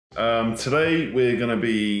Today we're going to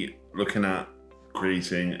be looking at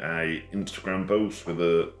creating a Instagram post with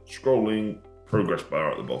a scrolling progress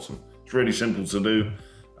bar at the bottom. It's really simple to do.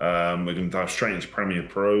 We're going to dive straight into Premiere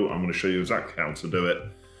Pro. I'm going to show you exactly how to do it.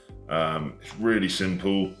 It's really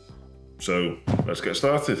simple, so let's get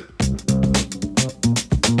started.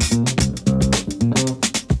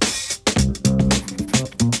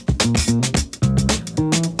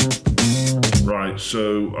 Right,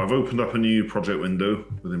 so I've opened up a new project window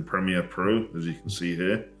within Premiere Pro, as you can see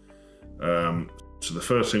here. So the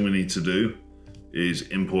first thing we need to do is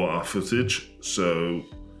import our footage. So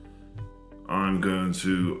I'm going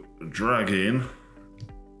to drag in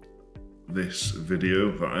this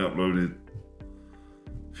video that I uploaded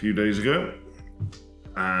a few days ago,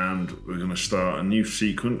 and we're going to start a new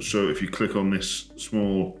sequence. So if you click on this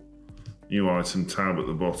small new item tab at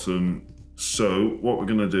the bottom, so what we're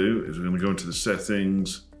going to do is we're going to go into the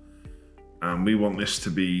settings, and we want this to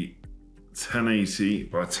be 1080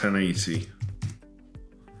 by 1080,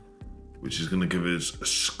 which is going to give us a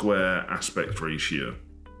square aspect ratio,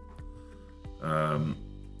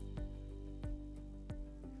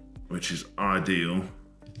 which is ideal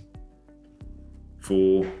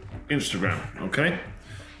for Instagram. Okay,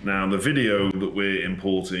 now the video that we're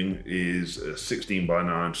importing is a 16 by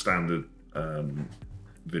 9 standard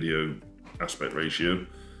video aspect ratio,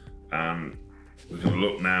 and we're going to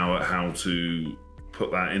look now at how to put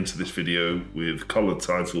that into this video with colored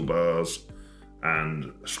title bars and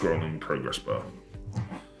a scrolling progress bar.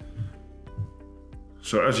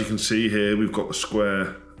 So as you can see here, we've got the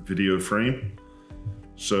square video frame,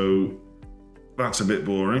 so that's a bit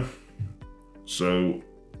boring. So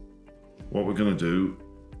what we're going to do,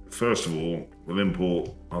 first of all, we'll import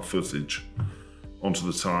our footage onto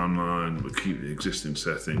the timeline. We'll keep the existing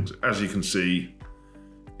settings. As you can see,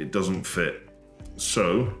 it doesn't fit.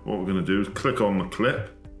 So what we're going to do is click on the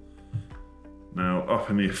clip. Now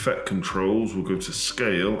up in the effect controls, we'll go to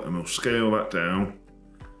scale, and we'll scale that down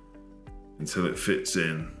until it fits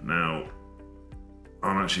in. Now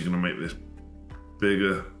I'm actually going to make this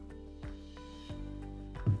bigger.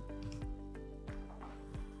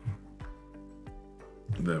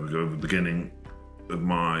 There we go. The beginning of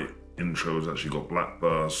my intro has actually got black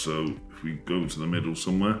bars, so if we go to the middle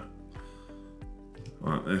somewhere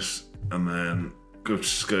like this and then go to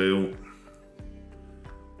scale,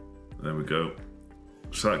 there we go.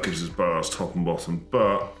 So that gives us bars top and bottom,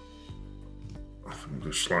 but I think we'll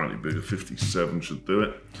go slightly bigger. 57 should do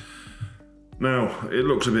it. Now it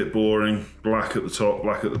looks a bit boring, black at the top,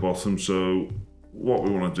 black at the bottom, so what we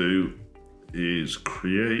want to do is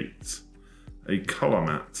create a color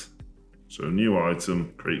matte. So new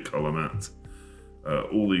item, create color matte.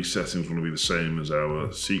 All these settings want to be the same as our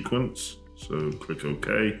sequence. So click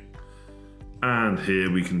OK. And here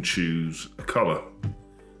we can choose a color.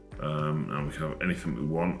 And we can have anything we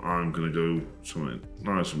want. I'm going to go something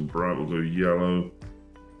nice and bright. We'll go yellow.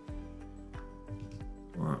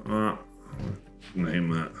 Like that. Name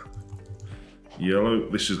that yellow.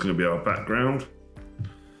 This is going to be our background.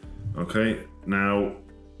 Okay, now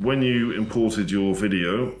when you imported your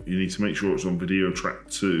video, you need to make sure it's on video track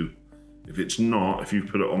 2. If it's not, if you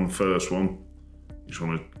put it on the first one, you just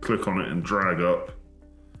want to click on it and drag up,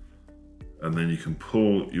 and then you can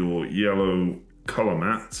pull your yellow color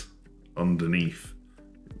matte underneath.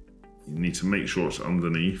 You need to make sure it's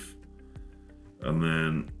underneath, and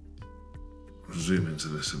then zoom into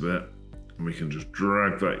this a bit, and we can just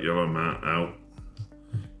drag that yellow matte out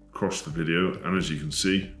across the video, and as you can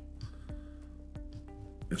see,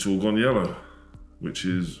 it's all gone yellow, which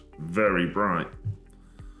is very bright.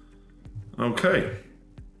 Okay,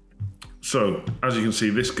 so as you can see,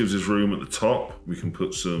 this gives us room at the top. We can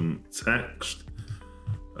put some text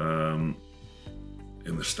in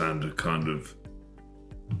the standard kind of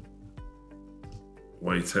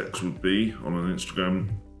way text would be on an Instagram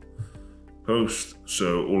post.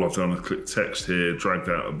 So all I've done is click text here, dragged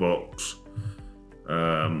out a box.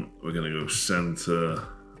 We're going to go center.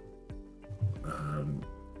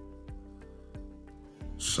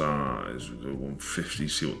 Size, we'll go 150,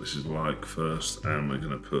 see what this is like first, and we're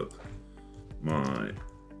going to put my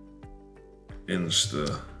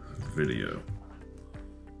Insta video.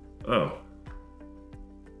 Oh,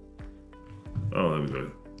 there we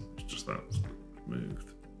go. It's just that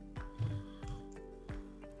moved.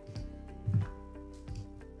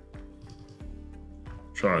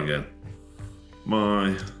 Try again.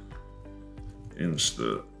 My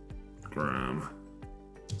Instagram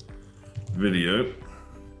video.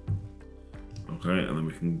 Okay, and then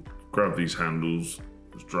we can grab these handles,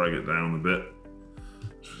 just drag it down a bit.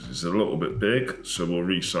 It's a little bit big, so we'll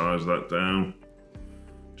resize that down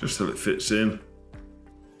just till it fits in.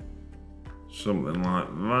 Something like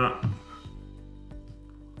that.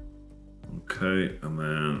 Okay, and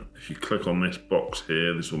then if you click on this box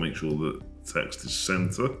here, this will make sure that text is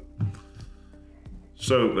center.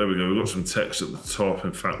 So there we go, we've got some text at the top.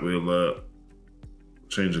 In fact, we'll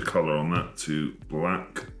change the color on that to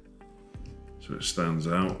black so it stands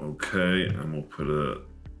out. Okay, and we'll put a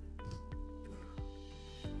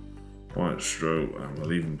white stroke, and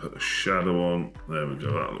we'll even put a shadow on. There we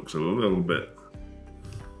go, that looks a little bit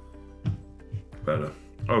better.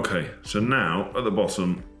 Okay, so now at the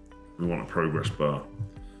bottom, we want a progress bar.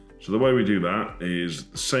 So the way we do that is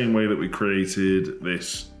the same way that we created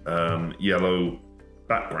this yellow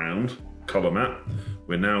background color map.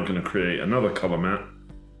 We're now going to create another color map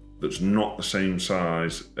that's not the same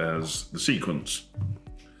size as the sequence.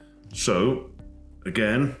 So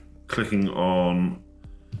again, clicking on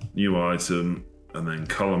new item and then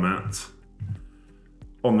color matte.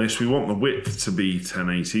 On this, we want the width to be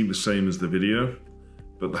 1080, the same as the video,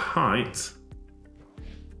 but the height,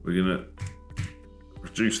 we're gonna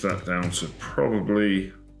reduce that down to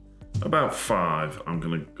probably about 5, I'm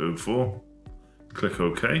gonna go for. Click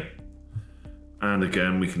OK. And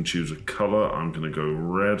again, we can choose a color. I'm gonna go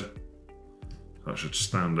red. That should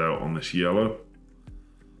stand out on this yellow.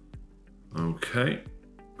 Okay,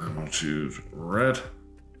 and I'll choose red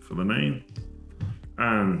for the name.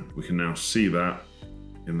 And we can now see that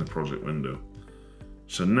in the project window.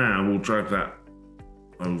 So now we'll drag that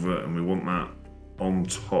over, and we want that on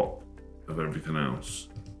top of everything else.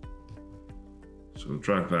 So we'll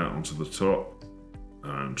drag that onto the top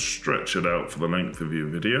and stretch it out for the length of your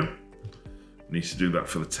video. We need to do that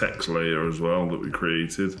for the text layer as well that we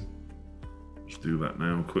created. Let's do that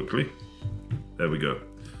now quickly. There we go.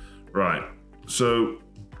 Right, so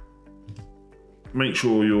make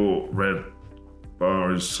sure your red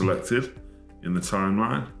bar is selected in the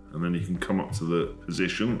timeline, and then you can come up to the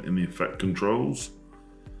position in the effect controls,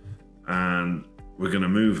 and we're going to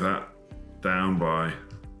move that down by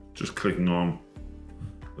just clicking on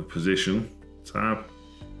the position tab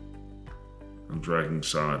and dragging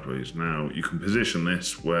sideways. Now you can position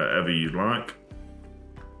this wherever you'd like.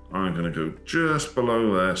 I'm going to go just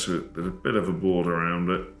below there so there's a bit of a border around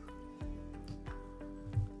it,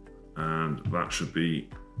 and that should be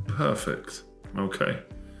perfect. Okay,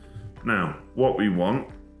 now what we want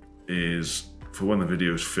is for when the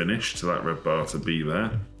video is finished to that red bar to be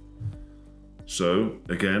there. So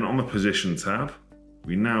again, on the position tab,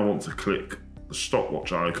 we now want to click the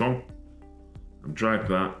stopwatch icon and drag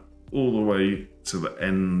that all the way to the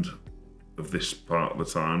end of this part of the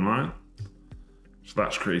timeline. So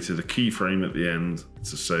that's created a keyframe at the end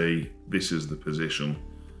to say this is the position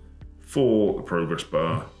for the progress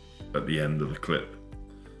bar at the end of the clip.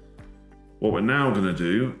 What we're now going to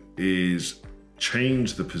do is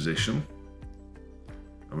change the position,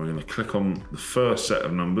 and we're going to click on the first set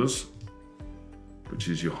of numbers, which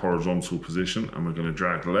is your horizontal position, and we're going to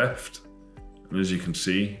drag left, and as you can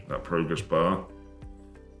see, that progress bar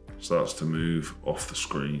starts to move off the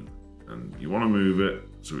screen, and you want to move it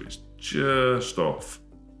so it's just off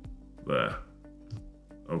there.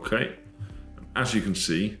 Okay, and as you can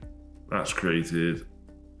see, that's created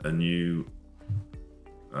a new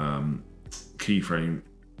keyframe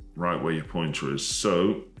right where your pointer is.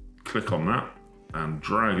 So click on that and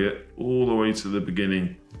drag it all the way to the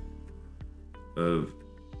beginning of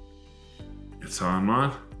your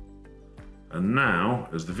timeline. And now,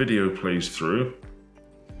 as the video plays through,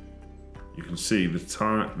 you can see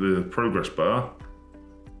the progress bar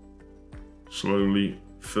slowly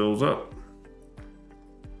fills up.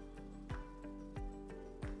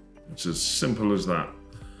 It's as simple as that.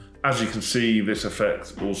 As you can see, this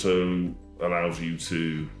effect also allows you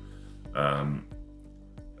to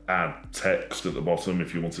add text at the bottom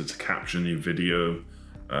if you wanted to caption your video.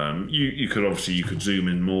 You could zoom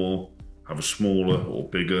in more, have a smaller or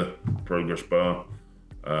bigger progress bar,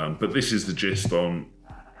 but this is the gist on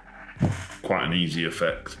quite an easy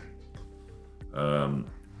effect.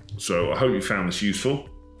 So I hope you found this useful.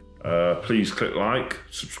 Please click like,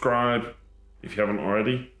 subscribe if you haven't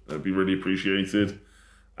already. That'd be really appreciated,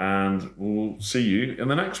 and we'll see you in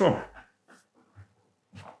the next one.